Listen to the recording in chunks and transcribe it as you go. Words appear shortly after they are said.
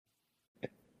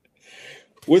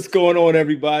What's going on,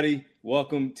 everybody?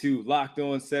 Welcome to Locked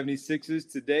On 76ers.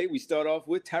 Today, we start off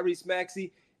with Tyrese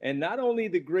Maxey, and not only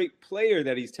the great player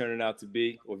that he's turning out to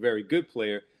be, or very good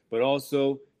player, but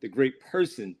also the great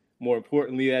person, more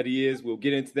importantly, that he is. We'll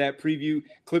get into that preview.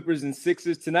 Clippers and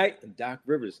Sixers tonight, and Doc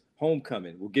Rivers,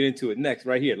 homecoming. We'll get into it next,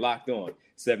 right here, Locked On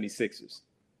 76ers.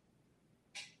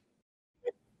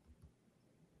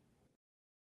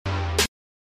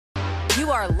 You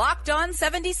are Locked On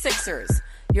 76ers,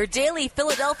 your daily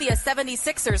Philadelphia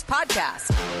 76ers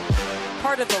podcast.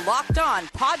 Part of the Locked On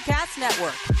Podcast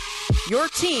Network, your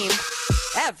team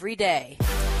every day.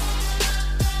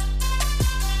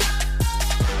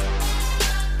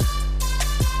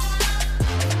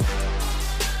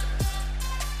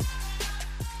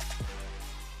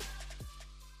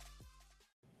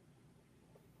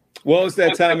 Well, it's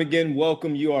that time again.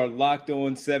 Welcome. You are Locked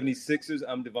On 76ers.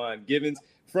 I'm Devon Givens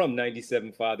from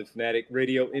 97.5 The Fanatic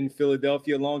Radio in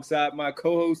Philadelphia, alongside my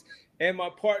co-host and my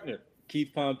partner,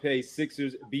 Keith Pompey,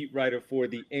 Sixers beat writer for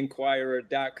the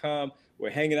Inquirer.com. We're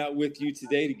hanging out with you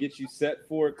today to get you set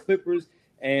for Clippers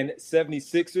and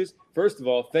 76ers. First of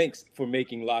all, thanks for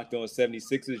making Locked On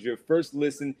 76ers your first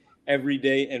listen every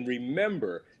day. And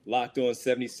remember, Locked On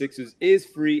 76ers is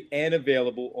free and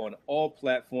available on all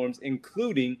platforms,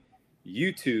 including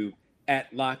YouTube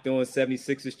at Locked On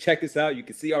 76ers. Check us out. You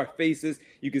can see our faces.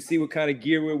 You can see what kind of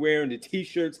gear we're wearing, the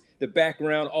t-shirts, the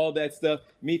background, all that stuff.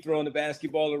 Me throwing the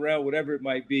basketball around, whatever it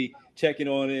might be. Checking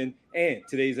on in. And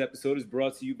today's episode is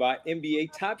brought to you by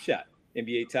NBA Top Shot.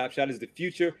 NBA Top Shot is the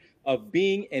future of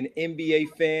being an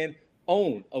NBA fan.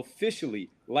 Own officially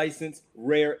licensed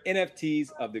rare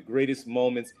NFTs of the greatest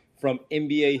moments from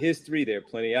NBA history. There are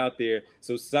plenty out there.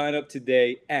 So sign up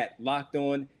today at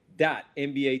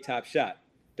lockedon.nbatopshot.com.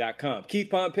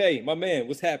 Keith Pompey, my man,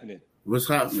 what's happening? What's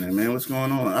happening, man? What's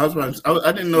going on? I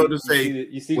didn't know what to say.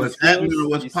 You see what's happening or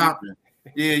what's popping?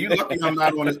 Yeah, you lucky I'm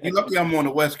not on it. You lucky I'm on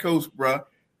the West Coast, bro.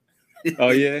 Oh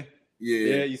yeah,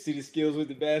 yeah. You see the skills with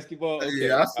the basketball? Okay.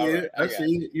 Yeah, I see it. I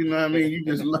see it. You know what I mean? You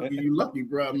just lucky. You lucky,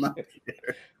 bro. I'm not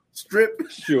here. Strip.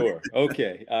 Sure.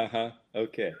 Okay.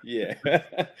 Okay. Yeah.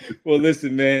 Well,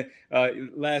 listen, man.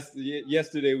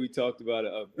 Yesterday we talked about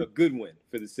a good win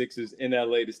for the Sixers in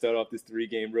LA to start off this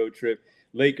 3-game road trip.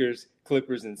 Lakers,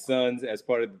 Clippers, and Suns as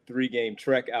part of the 3-game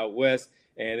trek out west,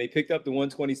 and they picked up the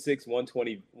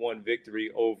 126-121 victory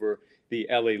over the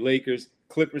LA Lakers.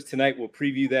 Clippers tonight. We'll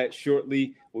preview that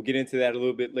shortly. We'll get into that a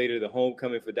little bit later. The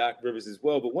homecoming for Doc Rivers as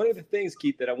well. But one of the things,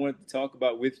 Keith, that I wanted to talk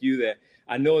about with you that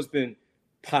I know has been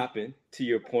popping, to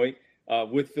your point,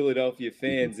 with Philadelphia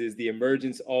fans is the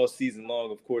emergence all season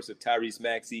long, of course, of Tyrese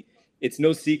Maxey. It's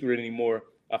no secret anymore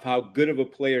of how good of a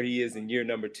player he is in year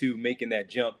number 2, making that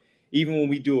jump. Even when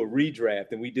we do a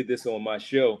redraft, and we did this on my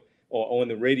show or on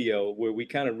the radio, where we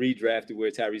kind of redrafted where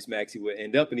Tyrese Maxey would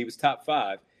end up, and he was top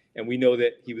 5. And we know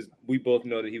that we both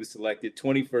know that he was selected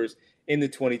 21st in the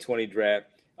 2020 draft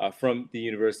from the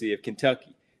University of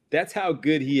Kentucky. That's how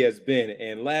good he has been.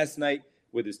 And last night,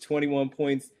 with his 21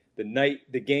 points,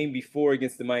 the game before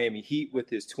against the Miami Heat with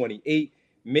his 28,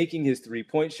 making his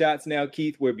 3-point shots now,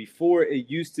 Keith, where before it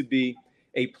used to be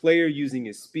a player using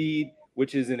his speed,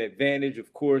 which is an advantage,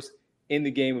 of course, in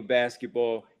the game of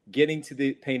basketball, getting to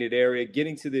the painted area,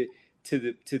 getting to the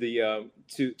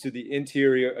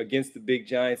interior against the big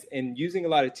giants, and using a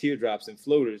lot of teardrops and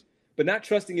floaters, but not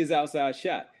trusting his outside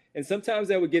shot. And sometimes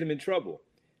that would get him in trouble.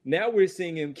 Now we're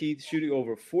seeing him, Keith, shooting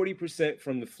over 40%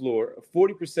 from the floor,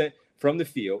 40% from the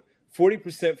field,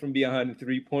 40% from behind the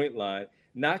three-point line,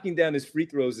 knocking down his free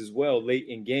throws as well late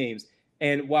in games.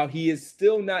 And while he is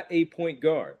still not a point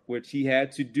guard, which he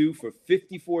had to do for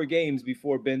 54 games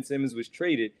before Ben Simmons was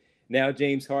traded, now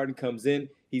James Harden comes in.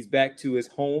 He's back to his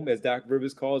home, as Doc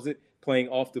Rivers calls it, playing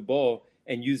off the ball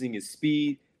and using his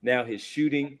speed, now his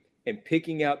shooting, and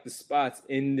picking out the spots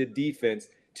in the defense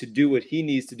to do what he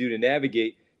needs to do to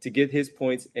navigate, to get his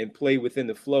points and play within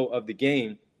the flow of the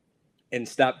game and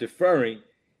stop deferring.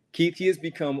 Keith, he has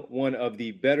become one of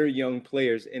the better young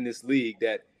players in this league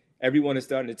that everyone is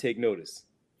starting to take notice.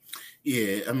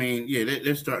 Yeah, I mean,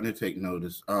 they're starting to take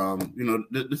notice.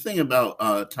 The thing about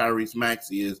Tyrese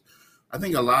Maxey is I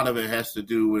think a lot of it has to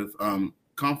do with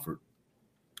comfort.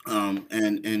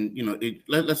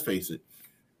 Let's face it,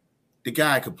 the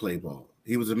guy could play ball.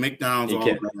 He was a McDonald's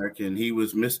All-American. He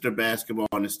was Mr. Basketball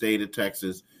in the state of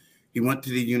Texas. He went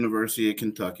to the University of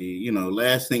Kentucky. You know,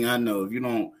 last thing I know, if you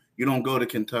don't go to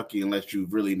Kentucky unless you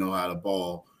really know how to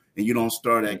ball, and you don't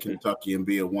start at Kentucky and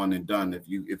be a one and done if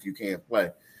you can't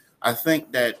play. I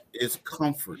think that it's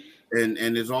comfort and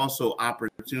there's also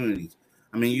opportunities.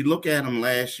 I mean, you look at him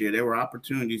last year, there were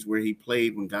opportunities where he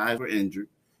played when guys were injured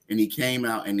and he came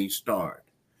out and he starred.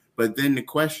 But then the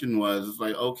question was, it's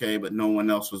like, okay, but no one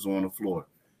else was on the floor.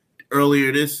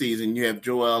 Earlier this season, you have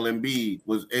Joel Embiid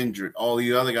was injured. All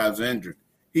the other guys are injured.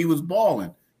 He was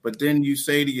balling. But then you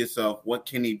say to yourself, what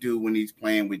can he do when he's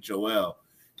playing with Joel?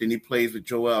 Then he plays with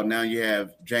Joel. Now you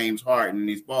have James Harden and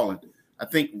he's balling. I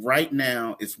think right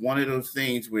now it's one of those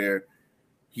things where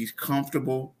he's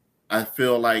comfortable. I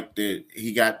feel like that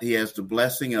he has the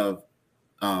blessing of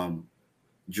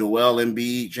Joel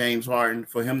Embiid, James Harden,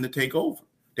 for him to take over.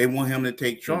 They want him to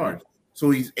take charge. Mm-hmm. So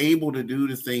he's able to do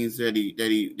the things that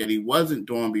he wasn't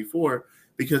doing before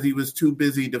because he was too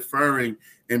busy deferring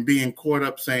and being caught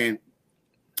up saying,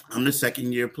 I'm the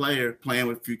second-year player playing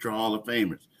with future Hall of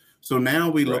Famers. So now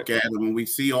we look at him and we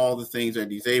see all the things that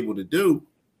he's able to do,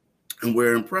 and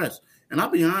we're impressed. And I'll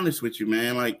be honest with you,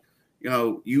 man. Like, you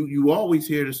know, you always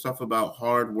hear the stuff about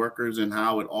hard workers and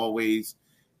how it always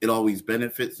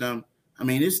benefits them. I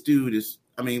mean, this dude is,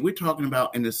 we're talking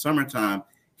about in the summertime,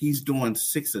 he's doing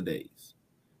 6 a days.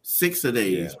 6 a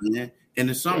days, man, in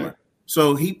the summer. Yeah.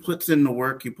 So he puts in the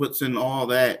work, he puts in all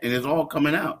that, and it's all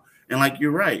coming out. And like,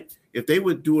 you're right. If they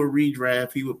would do a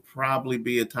redraft, he would probably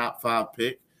be a top 5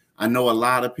 pick. I know a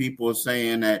lot of people are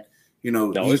saying that, you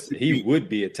know, he would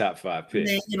be a top 5 pick.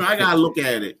 Man, you know, I gotta look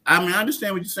at it. I mean, I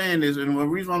understand what you're saying is, and the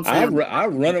reason I'm saying I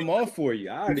run them off for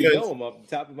you. I already know them off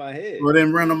the top of my head. Well,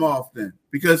 then run them off then,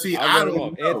 because I don't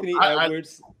know.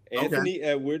 Anthony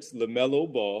Edwards,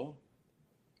 LaMelo Ball,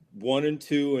 1 and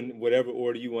 2 in whatever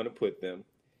order you want to put them.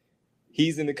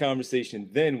 He's in the conversation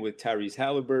then with Tyrese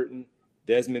Halliburton,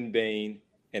 Desmond Bane,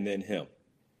 and then him.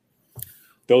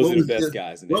 Those are the best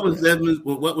guys. What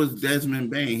was Desmond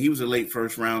Bane? He was a late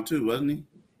first round too, wasn't he?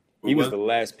 He was the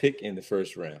last pick in the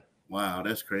first round. Wow,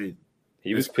 that's crazy.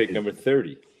 He was pick number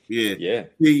 30. Yeah.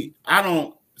 I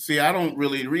don't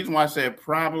really. The reason why I said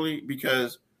probably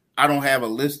because I don't have a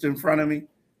list in front of me.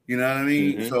 You know what I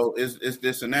mean? Mm-hmm. So it's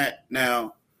this and that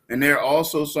now. And there are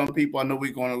also some people. I know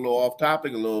we're going a little off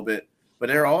topic a little bit, but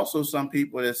there are also some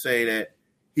people that say that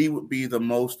he would be the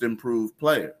most improved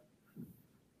player.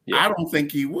 Yeah. I don't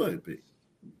think he would be.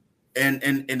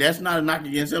 And that's not a knock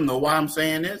against him. Know why I'm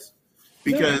saying this?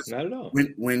 Because not at all.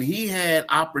 When he had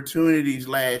opportunities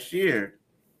last year,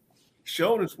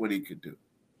 showed us what he could do.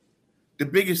 The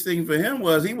biggest thing for him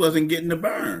was he wasn't getting the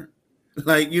burn.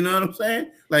 Like, you know what I'm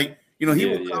saying? Like, you know, he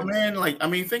would come in, like, I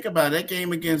mean, think about it. That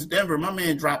game against Denver, my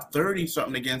man dropped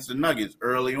 30-something against the Nuggets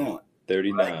early on.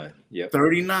 39. Right? Yep.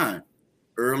 39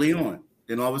 early on.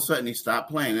 Then all of a sudden he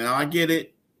stopped playing. Now I get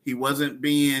it. He wasn't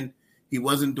doing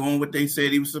what they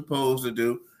said he was supposed to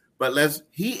do. But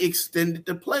he extended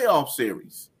the playoff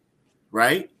series,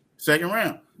 right? Second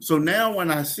round. So now when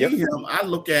I see him, I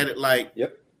look at it like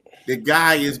the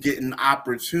guy is getting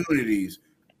opportunities.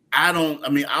 I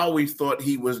always thought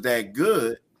he was that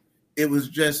good. It was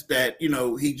just that, you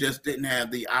know, he just didn't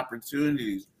have the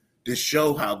opportunities to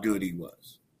show how good he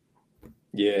was.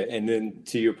 Yeah, and then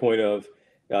to your point of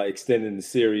extending the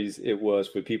series, it was,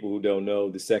 for people who don't know,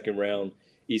 the second round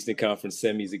Eastern Conference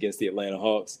semis against the Atlanta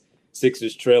Hawks.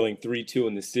 Sixers trailing 3-2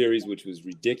 in the series, which was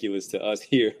ridiculous to us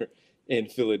here in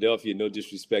Philadelphia. No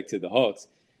disrespect to the Hawks.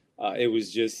 It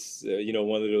was just,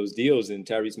 one of those deals, and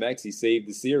Tyrese Maxey saved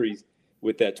the series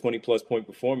with that 20-plus point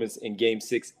performance in Game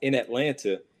 6 in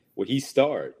Atlanta, where he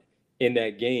starred in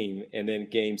that game. And then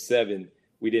Game 7,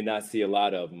 we did not see a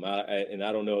lot of him. And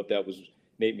I don't know if that was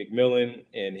Nate McMillan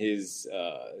and his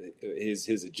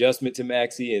adjustment to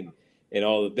Maxey and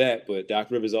all of that. But Doc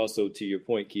Rivers also, to your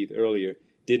point, Keith, earlier,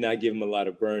 did not give him a lot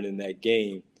of burn in that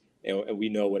game. And we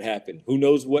know what happened. Who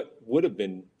knows what would have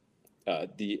been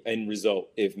the end result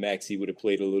if Maxey would have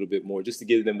played a little bit more, just to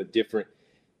give them a different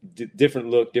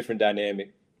look, different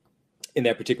dynamic in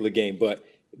that particular game. But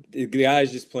the guy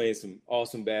is just playing some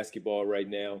awesome basketball right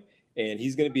now, and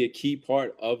he's going to be a key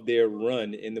part of their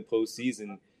run in the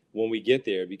postseason when we get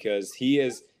there, because he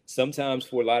is sometimes,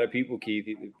 for a lot of people, Keith,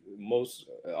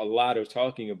 a lot are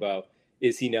talking about,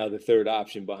 is he now the third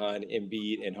option behind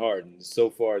Embiid and Harden? So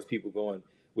far as people going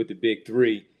with the big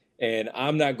three, and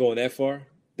I'm not going that far.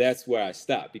 That's where I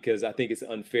stop, because I think it's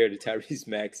unfair to Tyrese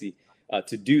Maxey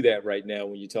to do that right now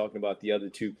when you're talking about the other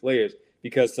two players,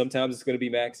 because sometimes it's going to be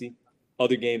Maxey.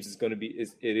 Other games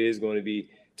it is going to be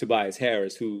Tobias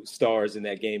Harris, who stars in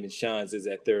that game and shines as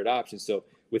that third option. So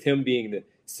with him being the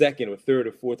second or third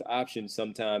or fourth option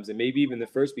sometimes, and maybe even the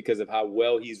first because of how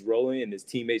well he's rolling and his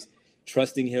teammates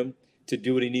trusting him to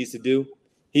do what he needs to do,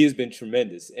 he has been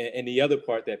tremendous. And the other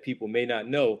part that people may not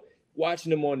know,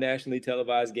 watching him on nationally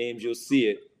televised games, you'll see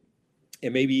it,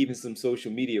 and maybe even some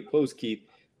social media posts, Keith,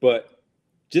 but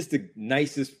just the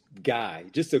nicest guy,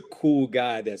 just a cool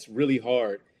guy that's really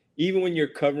hard. Even when you're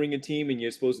covering a team and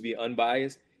you're supposed to be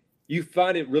unbiased, you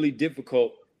find it really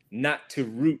difficult not to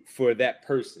root for that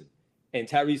person. And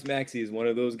Tyrese Maxey is one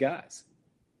of those guys.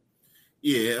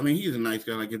 Yeah, I mean, he's a nice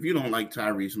guy. Like, if you don't like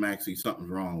Tyrese Maxey, something's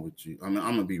wrong with you. I mean,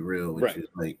 I'm gonna be real with you.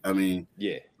 Like, I mean,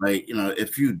 yeah, like, you know,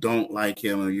 if you don't like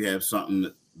him or you have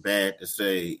something bad to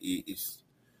say,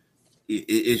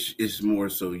 it's more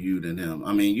so you than him.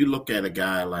 I mean, you look at a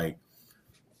guy like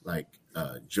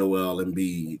Joel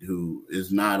Embiid, who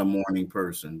is not a morning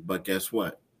person, but guess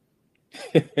what?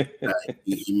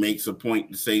 He makes a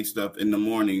point to say stuff in the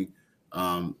morning.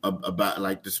 About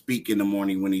like to speak in the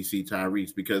morning when he see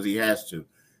Tyrese because he has to,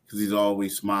 because he's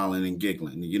always smiling and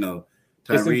giggling. You know,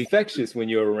 Tyrese, it's infectious when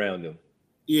you're around him.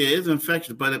 Yeah, it's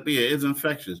infectious, but it's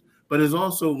infectious. But it's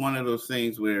also one of those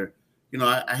things where, you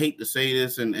know, I hate to say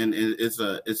this, and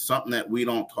it's something that we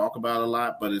don't talk about a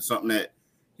lot, but it's something that,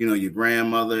 you know, your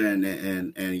grandmother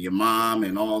and your mom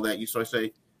and all that, you sort of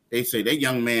say, they say that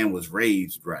young man was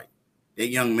raised right. That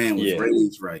young man was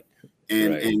raised right.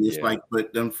 And it's like,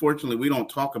 but unfortunately, we don't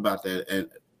talk about that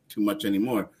too much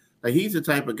anymore. Like, he's the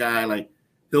type of guy, like,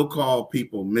 he'll call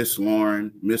people Miss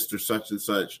Lauren, Mr. Such and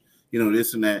such, you know,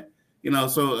 this and that, you know.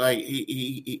 So like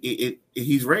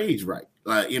he's raised right,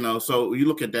 like, you know. So you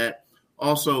look at that.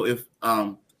 Also, if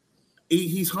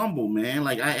he's humble, man.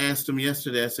 Like, I asked him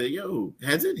yesterday, I said, "Yo,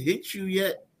 has it hit you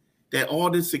yet that all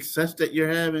this success that you're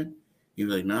having?" He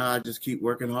was like, "Nah, I just keep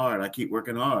working hard. I keep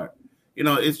working hard." You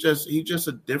know, he's just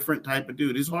a different type of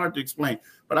dude. It's hard to explain.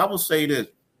 But I will say this.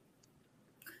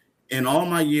 In all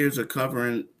my years of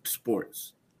covering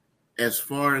sports, as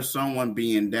far as someone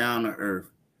being down to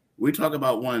earth, we talk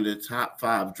about one of the top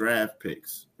 5 draft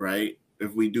picks, right?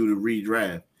 If we do the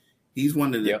redraft, he's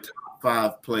one of the top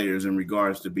 5 players in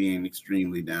regards to being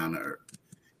extremely down to earth.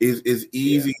 It's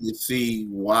easy to see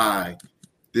why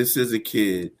this is a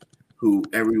kid who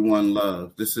everyone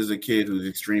loves. This is a kid who's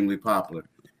extremely popular.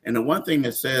 And the one thing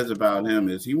that says about him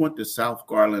is he went to South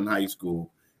Garland High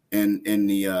School in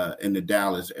the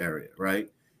Dallas area, right?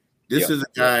 This is a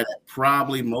guy that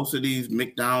probably most of these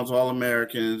McDonald's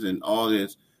All-Americans and all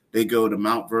this, they go to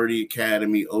Mount Verdi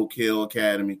Academy, Oak Hill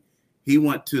Academy. He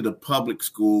went to the public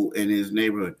school in his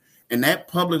neighborhood. And that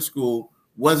public school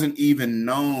wasn't even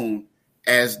known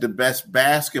as the best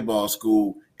basketball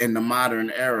school in the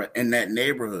modern era in that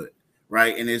neighborhood,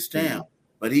 right, in his town.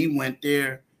 But he went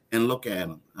there. And look at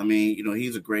him. I mean, you know,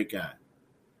 he's a great guy.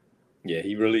 Yeah,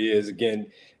 he really is. Again,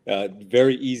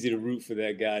 very easy to root for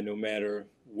that guy, no matter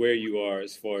where you are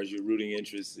as far as your rooting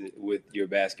interest with your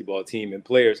basketball team and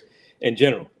players in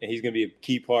general. And he's going to be a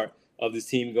key part of this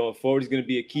team going forward. He's going to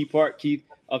be a key part, Keith,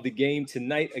 of the game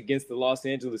tonight against the Los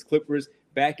Angeles Clippers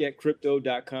back at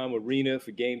Crypto.com Arena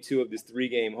for Game 2 of this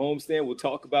 3-game homestand. We'll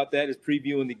talk about that as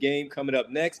previewing the game coming up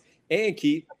next. And,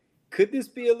 Keith, could this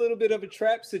be a little bit of a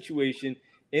trap situation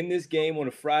in this game on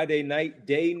a Friday night,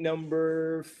 day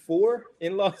number 4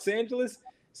 in Los Angeles?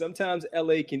 Sometimes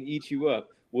LA can eat you up.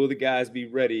 Will the guys be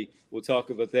ready? We'll talk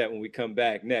about that when we come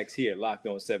back next here, Locked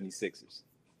On 76ers.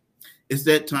 It's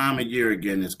that time of year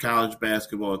again. This college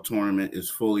basketball tournament is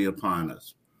fully upon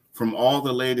us. From all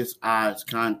the latest odds,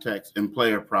 context, and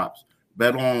player props,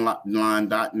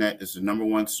 BetOnline.net is the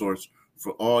 #1 source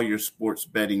for all your sports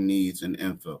betting needs and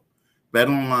info.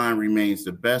 BetOnline remains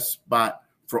the best spot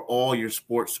for all your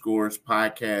sports scores,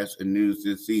 podcasts, and news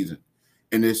this season.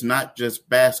 And it's not just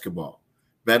basketball.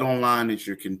 BetOnline is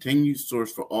your continued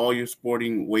source for all your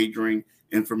sporting wagering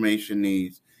information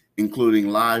needs, including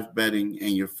live betting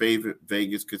and your favorite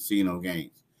Vegas casino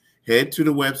games. Head to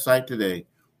the website today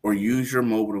or use your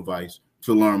mobile device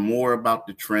to learn more about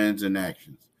the trends and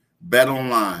actions.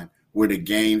 BetOnline, where the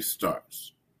game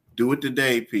starts. Do it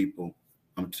today, people.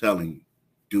 I'm telling you,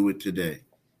 do it today.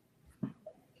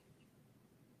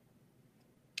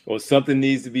 Well, something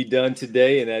needs to be done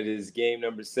today, and that is game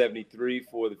number 73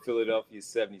 for the Philadelphia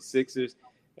 76ers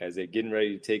as they're getting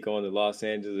ready to take on the Los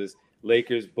Angeles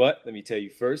Lakers. But let me tell you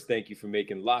first, thank you for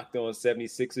making Locked On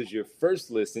 76ers your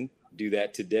first listen. Do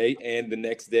that today and the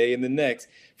next day and the next.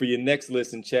 For your next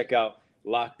listen, check out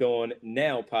Locked On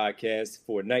Now podcast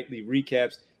for nightly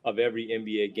recaps of every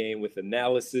NBA game with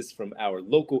analysis from our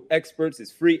local experts.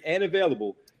 It's free and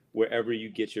available wherever you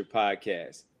get your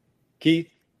podcasts. Keith,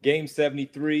 Game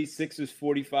 73, Sixers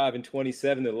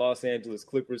 45-27. The Los Angeles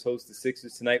Clippers host the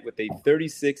Sixers tonight with a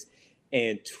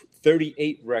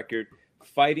 36-38 record,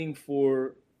 fighting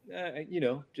for,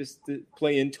 just the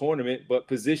play-in tournament, but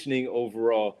positioning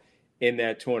overall in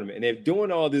that tournament. And they're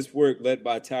doing all this work led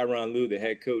by Tyronn Lue, the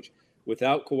head coach,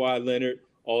 without Kawhi Leonard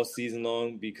all season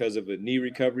long because of a knee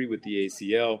recovery with the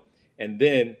ACL. And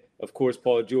then, of course,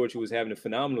 Paul George, who was having a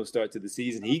phenomenal start to the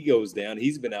season, he goes down.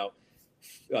 He's been out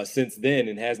since then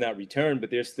and has not returned, but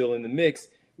they're still in the mix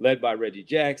led by Reggie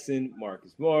Jackson,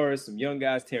 Marcus Morris, some young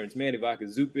guys, Terrence Mann, Ivica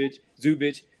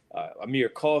Zubic, Amir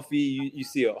Coffey. You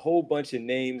see a whole bunch of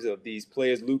names of these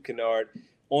players, Luke Kennard,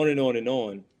 on and on and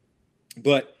on.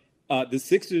 But the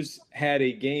Sixers had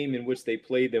a game in which they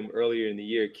played them earlier in the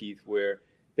year, Keith, where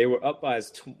they were up by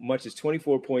as much as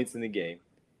 24 points in the game.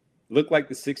 Looked like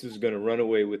the Sixers were going to run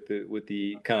away with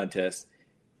the contest.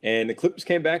 And the Clippers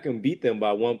came back and beat them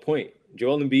by 1 point.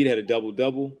 Joel Embiid had a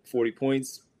double-double, 40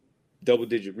 points,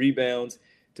 double-digit rebounds.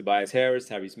 Tobias Harris,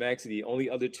 Tyrese Maxey, the only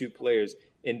other two players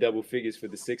in double figures for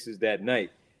the Sixers that night.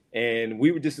 And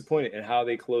we were disappointed in how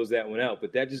they closed that one out.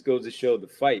 But that just goes to show the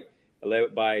fight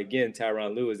led by, again,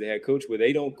 Tyronn Lue as the head coach, where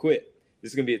they don't quit.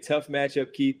 This is going to be a tough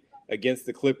matchup, Keith, against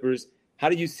the Clippers. How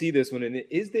do you see this one? And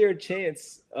is there a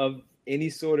chance of any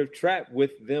sort of trap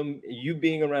with them, you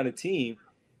being around a team,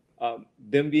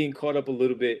 them being caught up a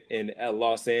little bit in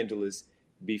Los Angeles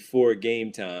before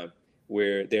game time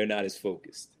where they're not as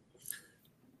focused?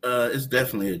 It's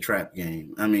definitely a trap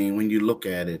game. I mean, when you look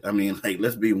at it, I mean, like,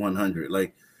 let's be 100.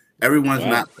 Like, everyone's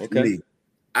not like me.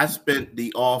 I spent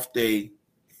the off day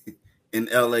in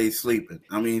LA sleeping.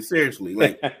 I mean, seriously,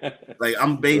 like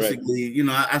I'm basically, right. You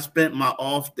know, I spent my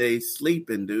off day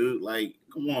sleeping, dude. Like,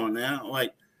 come on now.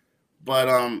 Like, but,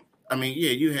 I mean,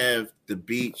 yeah, you have the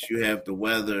beach, you have the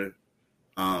weather,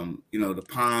 you know, the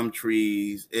palm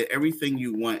trees, everything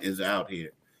you want is out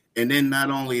here. And then not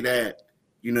only that,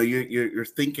 you know, you're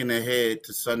thinking ahead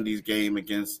to Sunday's game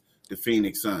against the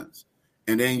Phoenix Suns.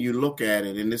 And then you look at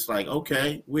it and it's like,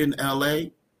 okay, we're in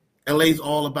LA. LA's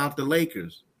all about the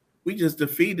Lakers. We just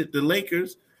defeated the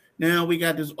Lakers. Now we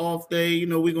got this off day. You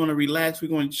know, we're going to relax. We're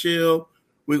going to chill.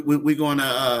 We're going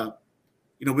to,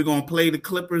 you know, we're going to play the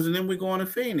Clippers, and then we're going to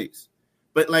Phoenix.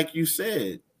 But like you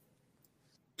said,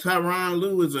 Tyronn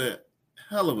Lue is a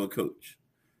hell of a coach.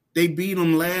 They beat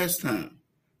him last time,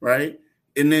 right?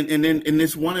 And then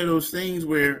it's one of those things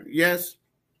where, yes,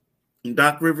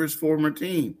 Doc Rivers' former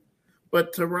team,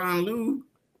 but Tyronn Lue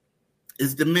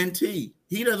is the mentee.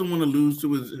 He doesn't want to lose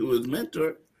to his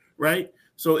mentor. Right?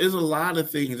 So there's a lot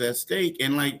of things at stake.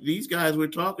 And like these guys we're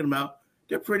talking about,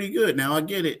 they're pretty good. Now, I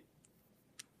get it.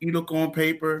 You look on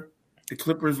paper, the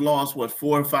Clippers lost, 4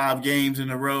 or 5 games in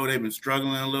a row. They've been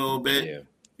struggling a little bit, yeah.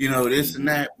 You know, this and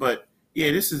that. But, yeah,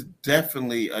 this is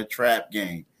definitely a trap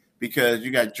game because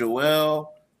you got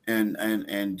Joel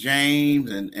and James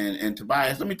and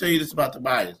Tobias. Let me tell you this about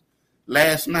Tobias.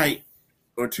 Last night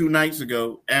or 2 nights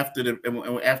ago, after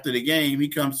the game, he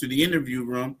comes to the interview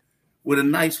room with a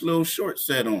nice little short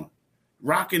set on,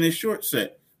 rocking his short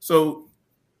set. So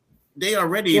they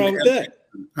already in the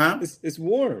huh? It's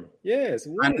warm. Yeah, it's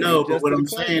warm. I know, but what I'm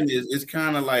saying is it's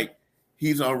kind of like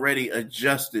he's already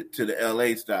adjusted to the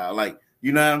LA style. Like,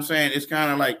 you know what I'm saying? It's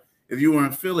kind of like if you were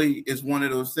in Philly, it's one of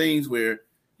those things where,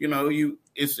 you know,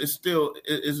 it's still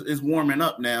warming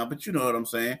up now, but you know what I'm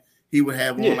saying? He would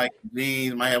have on like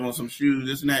jeans, might have on some shoes,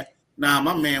 this and that. Nah,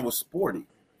 my man was sporty.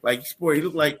 Like sporty. He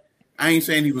looked like, I ain't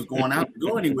saying he was going out to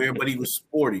go anywhere, but he was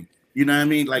sporty. You know what I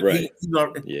mean? Like, right.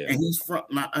 And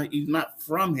he's not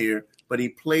from here, but he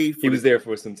played. He was there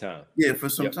for some time. Yeah, for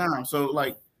some time. So,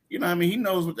 like, you know what I mean? He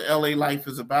knows what the LA life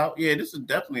is about. Yeah, this is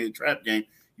definitely a trap game.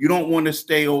 You don't want to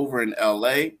stay over in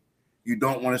LA. You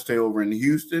don't want to stay over in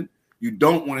Houston. You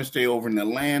don't want to stay over in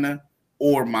Atlanta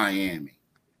or Miami.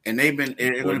 And they're going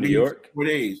to be New York 4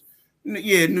 days.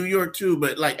 Yeah, New York too.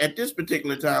 But like at this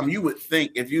particular time, you would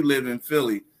think if you live in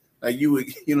Philly, like you would,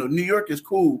 you know, New York is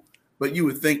cool, but you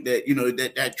would think that, you know,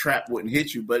 that trap wouldn't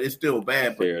hit you, but it's still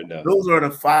bad. But those are the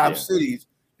 5 cities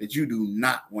that you do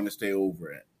not want to stay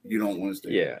over at. You don't want to stay.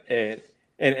 Yeah,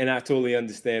 and I totally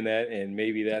understand that, and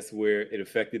maybe that's where it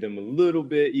affected them a little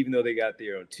bit. Even though they got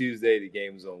there on Tuesday, the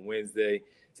game was on Wednesday,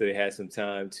 so they had some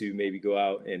time to maybe go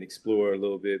out and explore a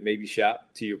little bit, maybe shop.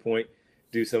 To your point,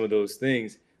 do some of those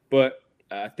things. But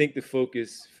I think the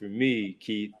focus for me,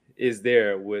 Keith, is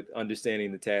there with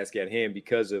understanding the task at hand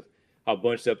because of how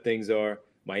bunched up things are.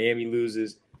 Miami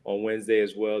loses on Wednesday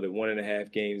as well. They're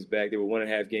 1.5 games back. They were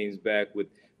 1.5 games back with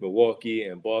Milwaukee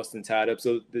and Boston tied up.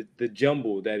 So the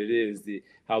jumble that it is,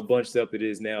 how bunched up it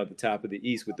is now at the top of the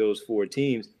East with those 4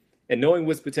 teams and knowing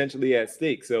what's potentially at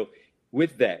stake. So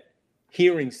with that,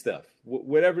 hearing stuff,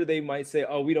 whatever they might say,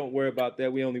 oh, we don't worry about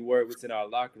that. We only worry what's in our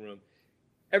locker room.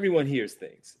 Everyone hears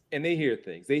things, and they hear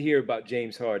things. They hear about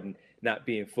James Harden not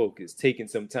being focused, taking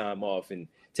some time off and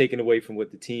taking away from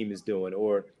what the team is doing,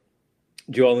 or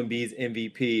Joel Embiid's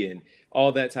MVP and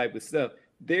all that type of stuff.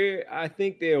 I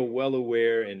think they're well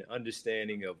aware and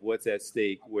understanding of what's at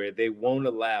stake, where they won't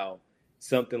allow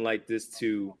something like this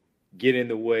to get in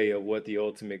the way of what the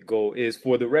ultimate goal is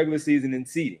for the regular season and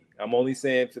seeding. I'm only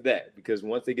saying for that because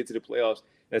once they get to the playoffs,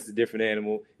 that's a different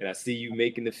animal. And I see you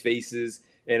making the faces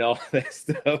and all that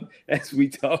stuff as we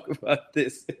talk about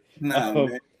this.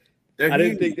 Man. I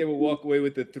didn't think they would walk away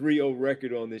with a 3-0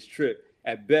 record on this trip.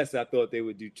 At best, I thought they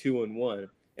would do 2-1,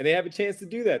 and they have a chance to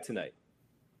do that tonight.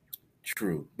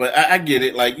 True, but I get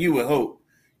it. Like you would hope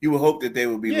that they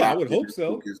would be. Yeah, I would hope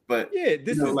so. Focused, but yeah,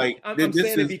 this is like I'm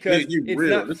saying it because it's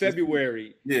real. Not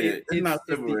February. It's not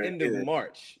February. It's the end of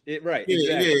March. Right. Yeah,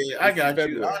 exactly. yeah. I got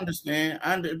you. I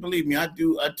understand. Believe me, I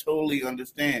do. I totally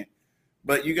understand.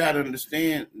 But you got to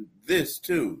understand this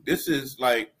too. This is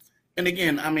like, and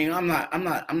again, I mean, I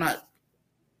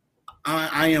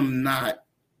am not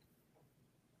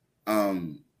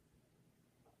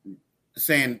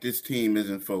saying this team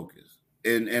isn't focused.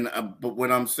 But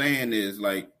what I'm saying is,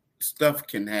 like, stuff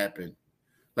can happen.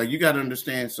 Like, you got to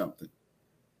understand something.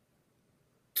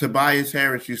 Tobias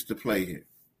Harris used to play here.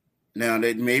 Now,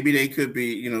 that maybe they could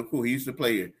be, cool. He used to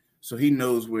play here, so he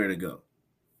knows where to go,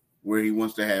 where he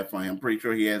wants to have fun. I'm pretty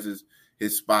sure he has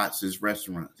his spots, his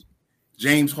restaurants.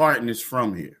 James Harden is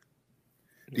from here.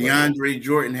 DeAndre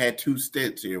Jordan had 2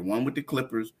 stints here, one with the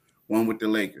Clippers, one with the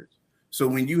Lakers. So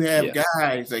when you have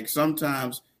guys, like,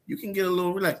 sometimes you can get a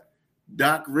little relaxed.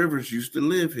 Doc Rivers used to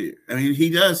live here. I mean, he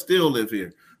does still live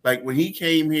here. Like, when he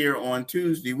came here on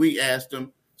Tuesday, we asked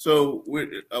him, so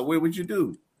where would you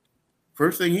do?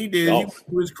 First thing he did, he went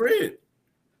to his crib.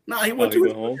 No, he went to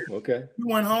his home. Okay. He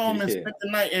went home and spent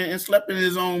the night and slept in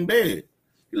his own bed.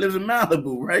 He lives in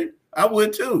Malibu, right? I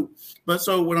would too. But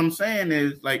so what I'm saying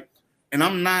is, like, and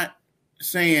I'm not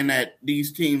saying that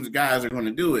these teams guys are going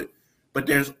to do it, but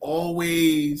there's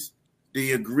always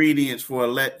the ingredients for a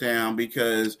letdown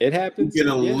because it happens. You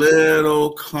get a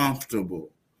little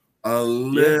comfortable,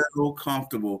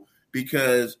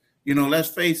 because, let's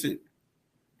face it.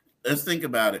 Let's think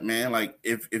about it, man. Like,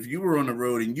 if you were on the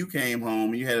road and you came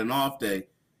home and you had an off day,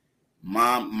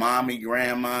 mommy,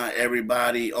 grandma,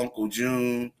 everybody, Uncle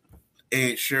June,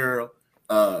 Aunt Cheryl,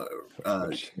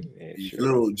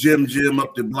 little Jim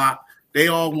up the block, they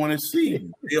all want to see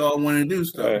you. They all want to do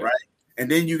stuff, right? And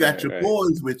then you got your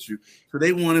boys with you. So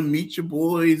they want to meet your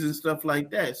boys and stuff like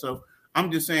that. So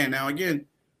I'm just saying now again,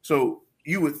 so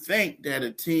you would think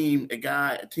that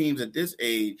teams at this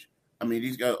age, I mean,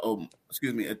 these guys,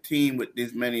 a team with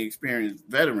this many experienced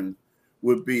veterans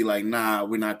would be like, nah,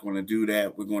 we're not going to do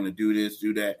that. We're going to do this,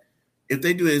 do that. If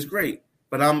they do it, it's great.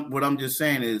 But what I'm just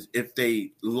saying is if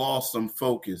they lost some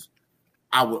focus,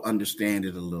 I would understand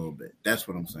it a little bit. That's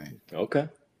what I'm saying. Okay.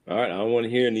 All right. I don't want to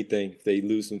hear anything if they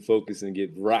lose some focus and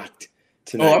get rocked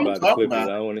tonight by the Clippers. I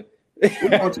don't want to.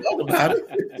 We want to talk about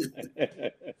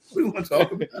it. We want to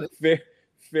talk about it.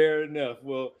 Fair enough.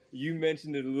 Well, you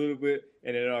mentioned it a little bit,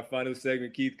 and in our final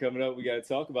segment, Keith, coming up, we got to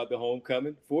talk about the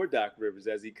homecoming for Doc Rivers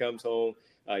as he comes home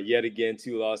yet again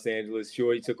to Los Angeles.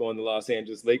 Sure, he took on the Los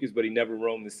Angeles Lakers, but he never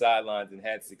roamed the sidelines and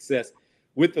had success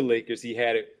with the Lakers. He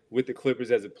had it with the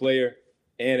Clippers as a player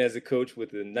and as a coach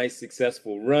with a nice,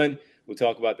 successful run. We'll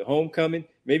talk about the homecoming.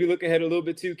 Maybe look ahead a little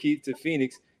bit too, Keith, to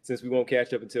Phoenix, since we won't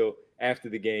catch up until after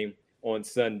the game on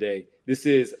Sunday. This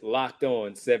is Locked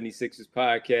On 76ers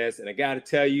podcast, and I got to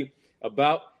tell you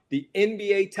about the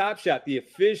NBA Top Shot, the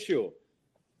official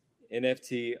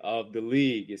NFT of the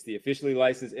league. It's the officially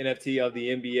licensed NFT of the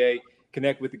NBA.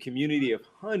 Connect with the community of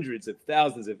hundreds of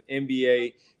thousands of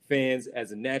NBA fans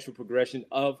as a natural progression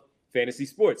of fantasy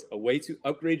sports, a way to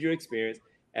upgrade your experience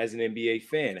as an NBA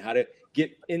fan, how to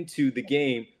get into the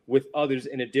game with others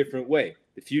in a different way.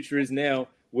 The future is now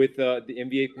with the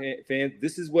NBA fans.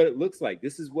 This is what it looks like.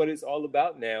 This is what it's all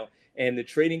about now. And the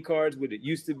trading cards, what it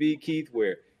used to be, Keith,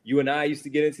 where you and I used to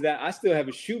get into that. I still have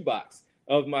a shoebox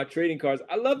of my trading cards.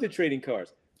 I love the trading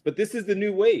cards, but this is the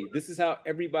new wave. This is how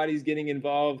everybody's getting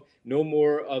involved. No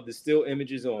more of the still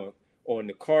images on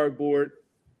the cardboard.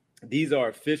 These are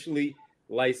officially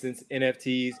licensed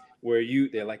NFTs where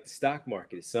they're like the stock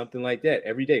market. It's something like that.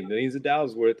 Every day, millions of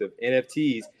dollars worth of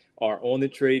NFTs are on the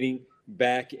trading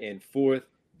back and forth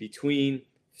between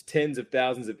tens of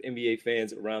thousands of NBA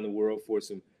fans around the world for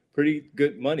some pretty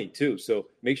good money too. So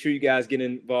make sure you guys get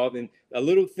involved in a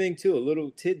little thing too, a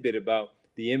little tidbit about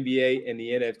the NBA and the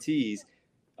NFTs.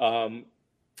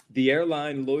 The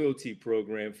airline loyalty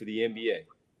program for the NBA.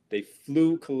 They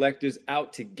flew collectors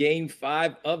out to Game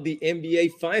 5 of the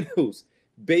NBA Finals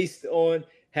based on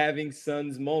having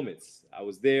Suns moments. I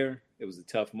was there. It was a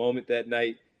tough moment that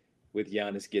night with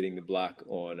Giannis getting the block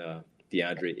on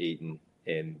DeAndre Ayton,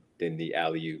 and then the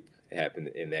alley-oop happened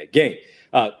in that game.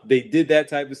 They did that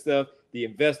type of stuff. The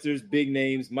investors, big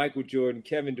names, Michael Jordan,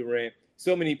 Kevin Durant,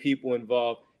 so many people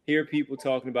involved. hear people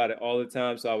talking about it all the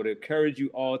time. So I would encourage you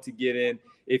all to get in.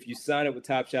 If you sign up with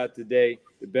Top Shot today,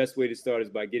 the best way to start is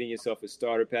by getting yourself a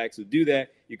starter pack. So do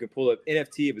that. You can pull up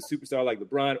NFT of a superstar like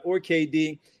LeBron or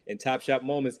KD, and Top Shot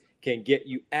Moments can get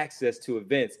you access to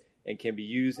events and can be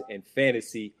used in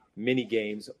fantasy mini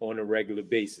games on a regular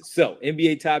basis. So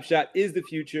NBA Top Shot is the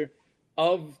future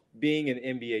of being an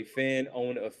NBA fan.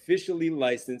 Own officially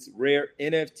licensed rare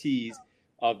NFTs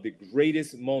of the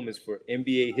greatest moments for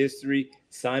NBA history.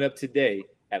 Sign up today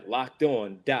at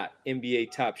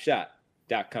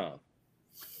lockedon.nbatopshot.com.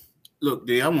 Look,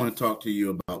 D, I want to talk to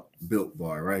you about Built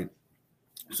Bar, right?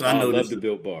 So I love the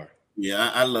Built Bar.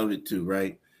 Yeah, I love it too,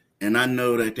 right? And I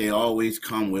know that they always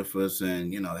come with us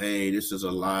and, hey, this is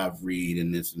a live read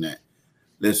and this and that.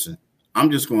 Listen,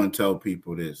 I'm just going to tell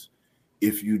people this.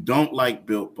 If you don't like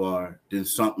Built Bar, then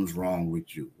something's wrong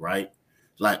with you, right?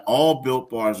 Like all Built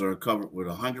Bars are covered with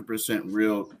 100%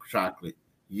 real chocolate.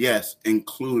 Yes,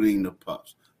 including the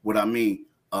puffs. What I mean,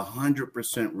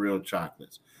 100% real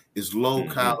chocolates. It's low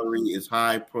calorie, it's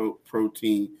high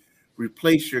protein.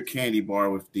 Replace your candy bar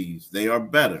with these. They are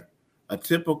better. A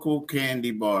typical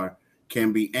candy bar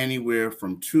can be anywhere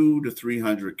from 200 to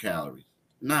 300 calories.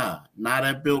 Nah, not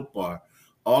at Built Bar.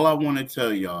 All I want to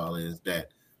tell y'all is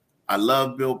that I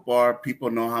love Built Bar.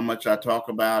 People know how much I talk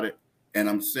about it. And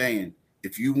I'm saying,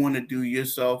 if you want to do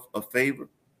yourself a favor,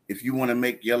 if you want to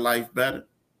make your life better,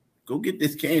 go get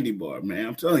this candy bar, man.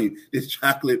 I'm telling you, this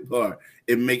chocolate bar,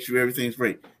 it makes sure everything's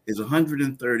great. It's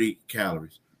 130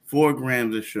 calories, 4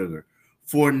 grams of sugar,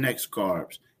 4 next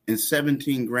carbs, and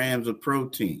 17 grams of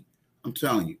protein. I'm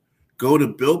telling you, go to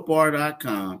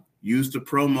BuiltBar.com, use the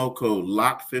promo code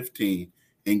LOCK15,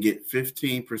 and get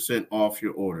 15% off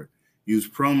your order. Use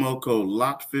promo code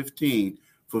LOCK15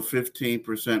 for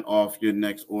 15% off your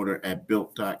next order at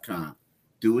Built.com.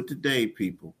 Do it today,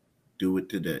 people. Do it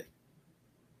today.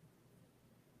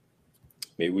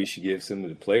 Maybe we should give some of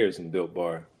the players some Built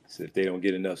Bar. So if they don't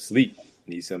get enough sleep,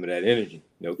 need some of that energy.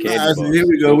 No candy bars. Here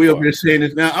we go. We up here saying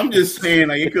this now. I'm just saying,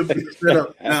 like, it could be set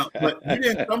up now. But you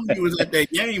didn't tell me you was at that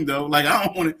game, though. Like, I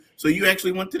don't want to. So you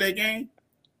actually went to that game?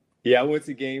 Yeah, I went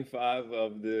to Game 5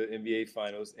 of the NBA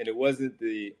Finals, and it wasn't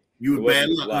the. You were bad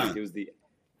luck. Huh?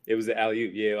 It was the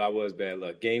alley-oop. Yeah, I was bad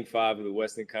luck. Game 5 of the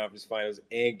Western Conference Finals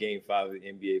and Game 5 of the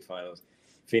NBA Finals.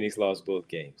 Phoenix lost both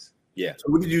games. Yeah.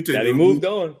 So what did you take? Now they moved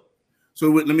on. So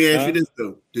let me ask you this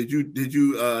though: Did you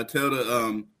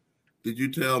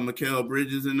tell Mikal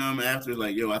Bridges and them after,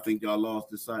 like, yo, I think y'all lost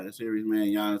this series, man.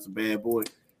 Giannis a bad boy.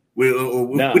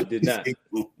 No, I did not.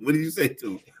 What did you say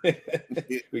to him?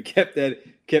 We kept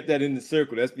that in the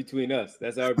circle. That's between us.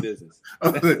 That's our business.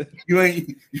 You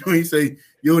ain't say,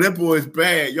 yo, that boy's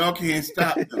bad. Y'all can't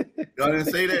stop him. Y'all didn't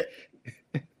say that?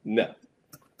 No,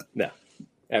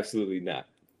 absolutely not.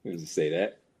 We didn't say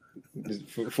that.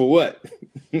 For what?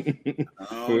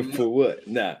 For what?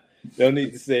 Nah. No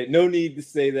need to say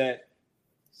that.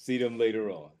 See them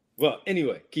later on. Well,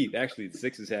 anyway, Keith, actually the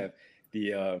Sixers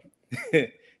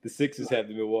have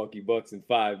the Milwaukee Bucks in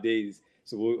 5 days.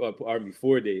 So we'll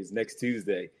 4 days next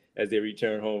Tuesday as they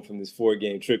return home from this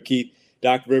 4-game trip. Keith,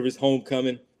 Doc Rivers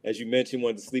homecoming, as you mentioned,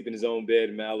 wanted to sleep in his own bed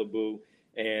in Malibu.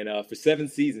 And for 7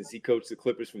 seasons, he coached the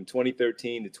Clippers from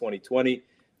 2013 to 2020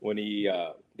 when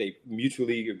they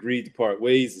mutually agreed to part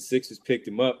ways. The Sixers picked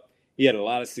him up. He had a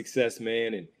lot of success,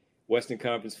 man, in Western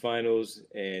Conference Finals,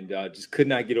 and just could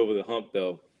not get over the hump,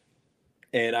 though.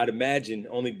 And I'd imagine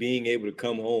only being able to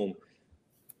come home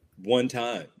one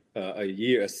time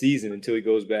a season until he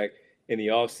goes back in the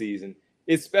offseason.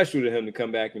 It's special to him to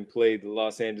come back and play the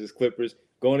Los Angeles Clippers,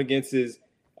 going against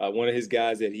one of his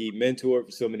guys that he mentored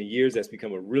for so many years. That's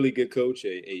become a really good coach,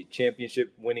 a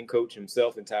championship-winning coach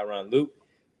himself in Tyronn Lue.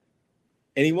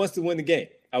 And he wants to win the game.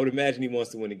 I would imagine he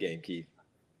wants to win the game, Keith.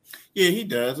 Yeah, he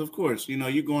does, of course.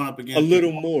 You're going up against a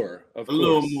little more.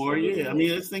 Yeah. I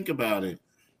mean, let's think about it.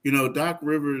 Doc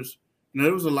Rivers,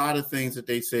 there was a lot of things that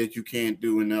they said you can't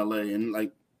do in LA. And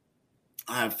like,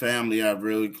 I have family, I have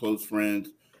really close friends,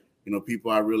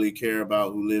 people I really care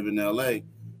about who live in LA.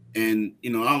 And,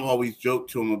 I've always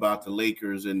joked to them about the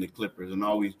Lakers and the Clippers, and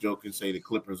always joke and say the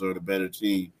Clippers are the better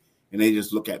team. And they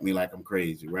just look at me like I'm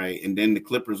crazy, right? And then the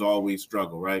Clippers always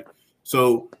struggle, right?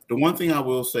 So the one thing I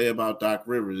will say about Doc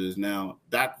Rivers is now,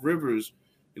 Doc Rivers,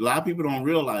 a lot of people don't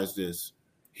realize this.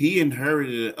 He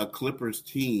inherited a Clippers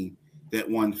team that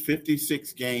won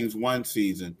 56 games one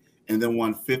season and then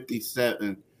won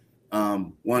 57.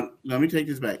 Let me take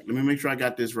this back. Let me make sure I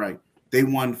got this right. They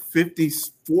won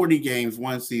 40 games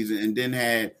one season and then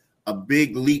had a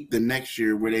big leap the next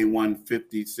year where they won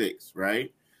 56,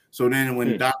 right? So then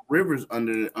when Doc Rivers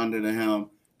under the helm,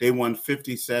 they won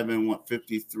 57,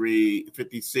 53,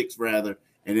 56 rather,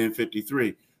 and then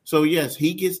 53. So, yes,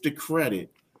 he gets the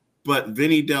credit, but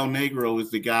Vinny Del Negro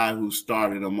is the guy who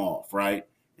started him off, right?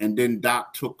 And then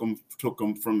Doc took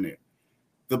him from there.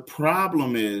 The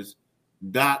problem is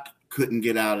Doc couldn't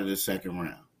get out of the second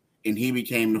round, and he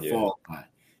became the fall guy.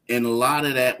 And a lot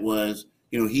of that was,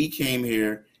 he came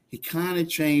here, he kind of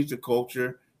changed the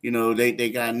culture. They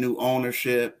got new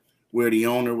ownership where the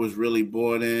owner was really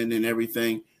bought in and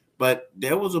everything. But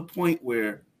there was a point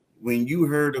where when you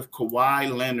heard of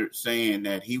Kawhi Leonard saying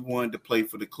that he wanted to play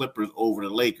for the Clippers over the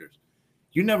Lakers,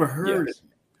 you never heard it.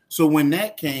 So when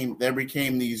that came, there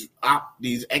became these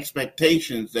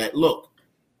expectations that, look,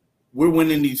 we're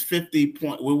winning these 50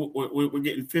 points. We're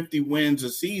getting 50 wins a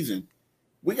season.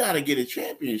 We got to get a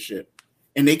championship.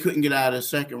 And they couldn't get out of the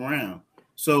second round.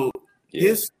 So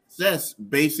his success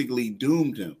basically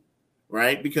doomed him,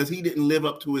 right? Because he didn't live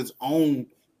up to his own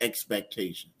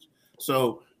expectations.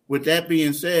 So with that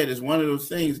being said, it's one of those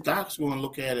things, Doc's going to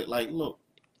look at it like, look,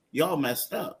 y'all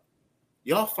messed up.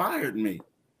 Y'all fired me.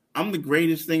 I'm the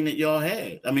greatest thing that y'all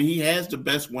had. I mean, he has the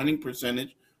best winning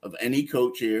percentage of any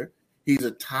coach here. He's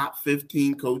a top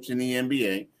 15 coach in the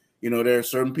NBA. There are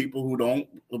certain people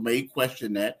who may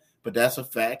question that, but that's a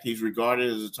fact. He's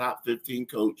regarded as a top 15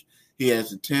 coach. He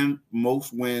has the 10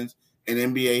 most wins in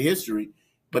NBA history,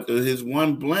 but his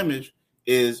one blemish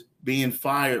is being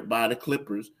fired by the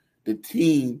Clippers, the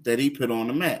team that he put on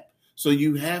the map. So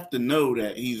you have to know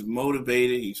that he's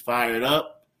motivated, he's fired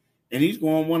up, and he's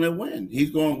going to want to win. He's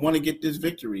going to want to get this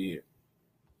victory here.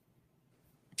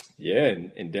 Yeah,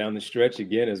 and down the stretch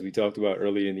again, as we talked about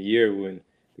earlier in the year when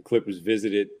the Clippers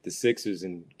visited the Sixers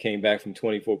and came back from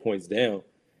 24 points down,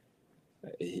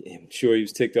 I'm sure he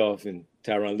was ticked off, and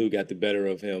Tyronn Lue got the better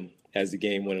of him as the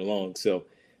game went along. So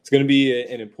it's going to be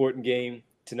an important game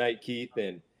tonight, Keith,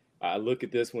 and I look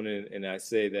at this one and I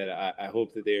say that I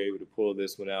hope that they're able to pull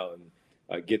this one out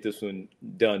and get this one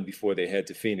done before they head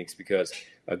to Phoenix, because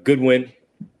a good win,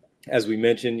 as we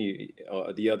mentioned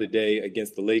the other day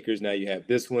against the Lakers. Now you have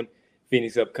this one,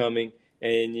 Phoenix upcoming,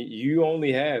 and you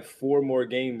only have 4 more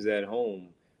games at home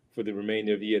for the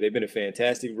remainder of the year. They've been a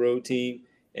fantastic road team,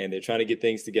 and they're trying to get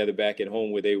things together back at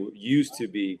home where they used to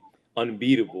be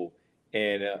unbeatable,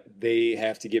 and they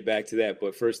have to get back to that.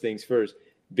 But first things first,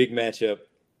 big matchup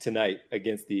tonight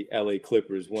against the LA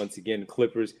Clippers. Once again,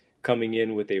 Clippers coming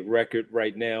in with a record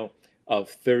right now of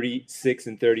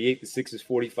 36-38. The Sixers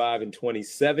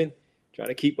 45-27, trying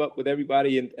to keep up with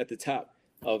everybody at the top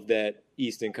of that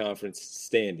Eastern Conference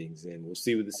standings. And we'll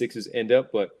see where the Sixers end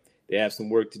up, but they have some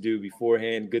work to do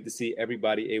beforehand. Good to see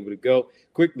everybody able to go.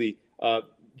 Quickly,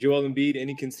 Joel Embiid,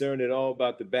 any concern at all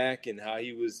about the back and how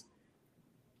he was,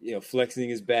 flexing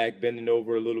his back, bending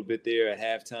over a little bit there at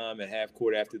halftime, at half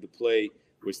court after the play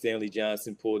where Stanley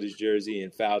Johnson pulled his jersey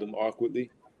and fouled him awkwardly?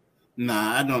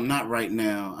 Nah, I don't. Not right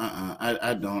now.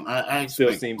 I don't. I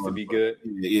still seems to be good.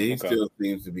 Yeah, he still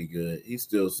seems to be good.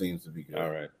 All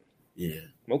right. Yeah.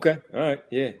 Okay. All right.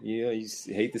 Yeah. You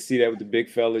hate to see that with the big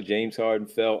fella. James Harden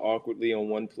fell awkwardly on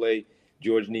one play.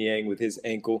 George Niang with his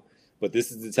ankle. But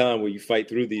this is the time where you fight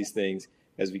through these things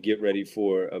as we get ready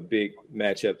for a big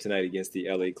matchup tonight against the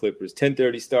LA Clippers.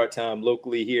 10:30 start time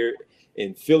locally here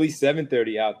in Philly.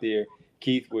 7:30 out there,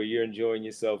 Keith, where you're enjoying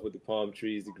yourself with the palm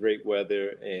trees, the great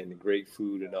weather, and the great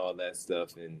food and all that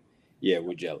stuff. And yeah,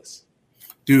 we're jealous.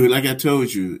 Dude, like I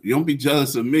told you, you don't be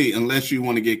jealous of me unless you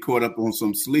want to get caught up on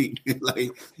some sleep.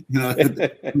 I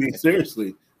mean,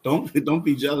 seriously, don't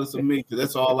be jealous of me, because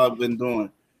that's all I've been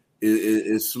doing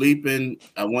is sleeping.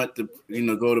 I want to,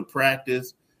 go to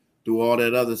practice, do all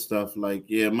that other stuff. Like,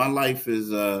 yeah, my life is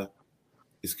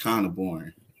kind of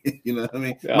boring. You know what I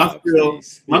mean? My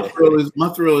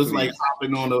thrill is like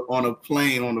hopping on a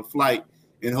plane on a flight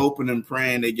and hoping and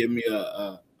praying they give me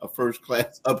a first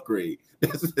class upgrade.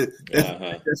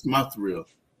 That's my thrill.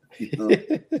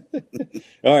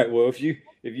 All right. Well, if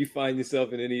you find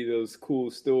yourself in any of those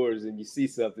cool stores and you see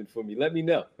something for me, let me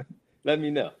know. Let me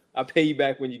know. I'll pay you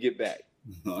back when you get back.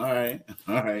 All right.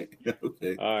 Okay.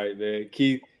 All right, man.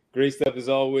 Keith, great stuff as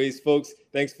always, folks.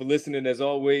 Thanks for listening. As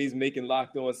always, making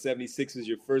Locked On 76ers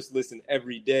your first listen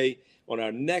every day. On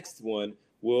our next one,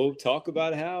 we'll talk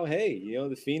about how,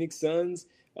 the Phoenix Suns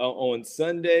on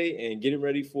Sunday and getting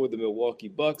ready for the Milwaukee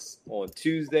Bucks on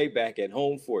Tuesday, back at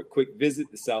home for a quick visit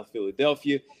to South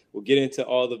Philadelphia. We'll get into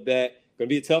all of that. Going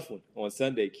to be a tough one on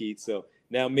Sunday, Keith. So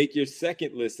now make your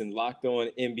second listen Locked On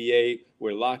NBA.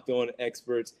 We're Locked On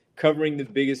experts covering the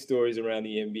biggest stories around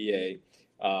the NBA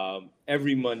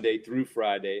every Monday through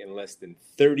Friday in less than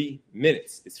 30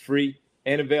 minutes. It's free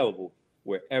and available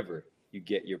wherever you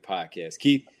get your podcast.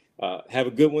 Keith, have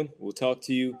a good one. We'll talk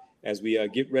to you as we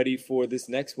get ready for this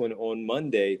next one on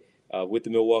Monday with the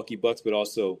Milwaukee Bucks, but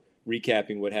also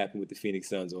recapping what happened with the Phoenix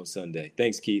Suns on Sunday.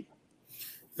 Thanks, Keith.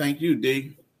 Thank you,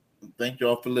 D. Thank you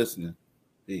all for listening.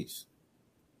 Peace.